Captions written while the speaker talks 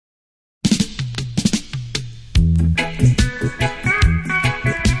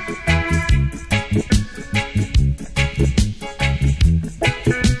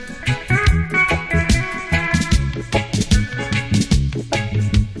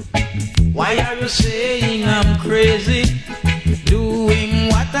Why are you saying I'm crazy, doing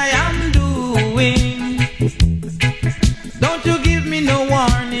what I am doing? Don't you give me no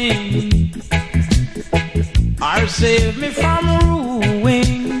warning, or save me from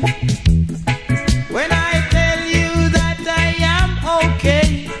ruin. When I tell you that I am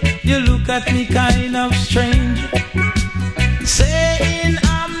okay, you look at me kind of strange, saying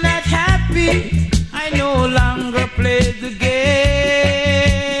I'm not happy, I no longer play the game.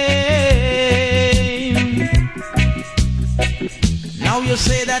 Now you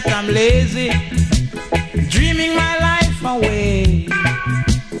say that I'm lazy, dreaming my life away.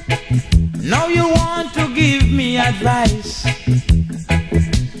 Now you want to give me advice,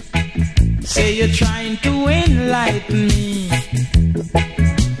 say you're trying to enlighten me.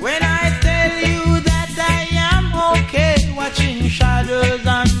 When I tell you that I am okay, watching shadows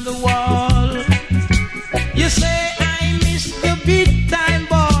on the wall, you say I missed the big time,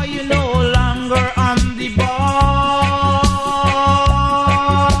 boy, you're no longer on the ball.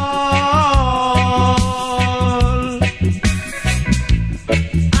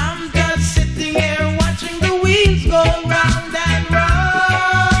 I'm just sitting here watching the wheels go round and round.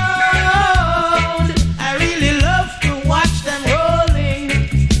 I really love to watch them rolling,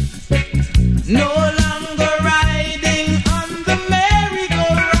 no longer riding on the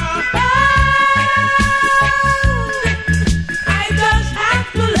merry-go-round. I just have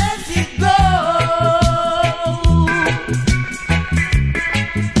to let it go.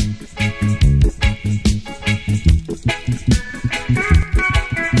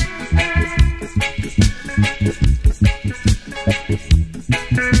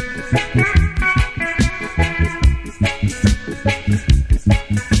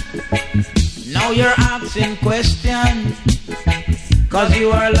 Now you're asking questions, 'cause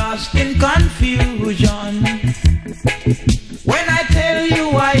you are lost in confusion. When I tell you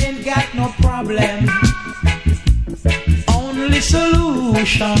I ain't got no problem, only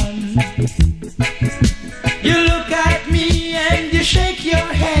solution. You look at me and you shake your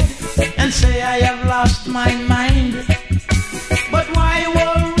head and say I have lost my mind. But why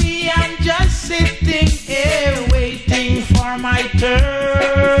worry, I'm just sitting here waiting for my turn.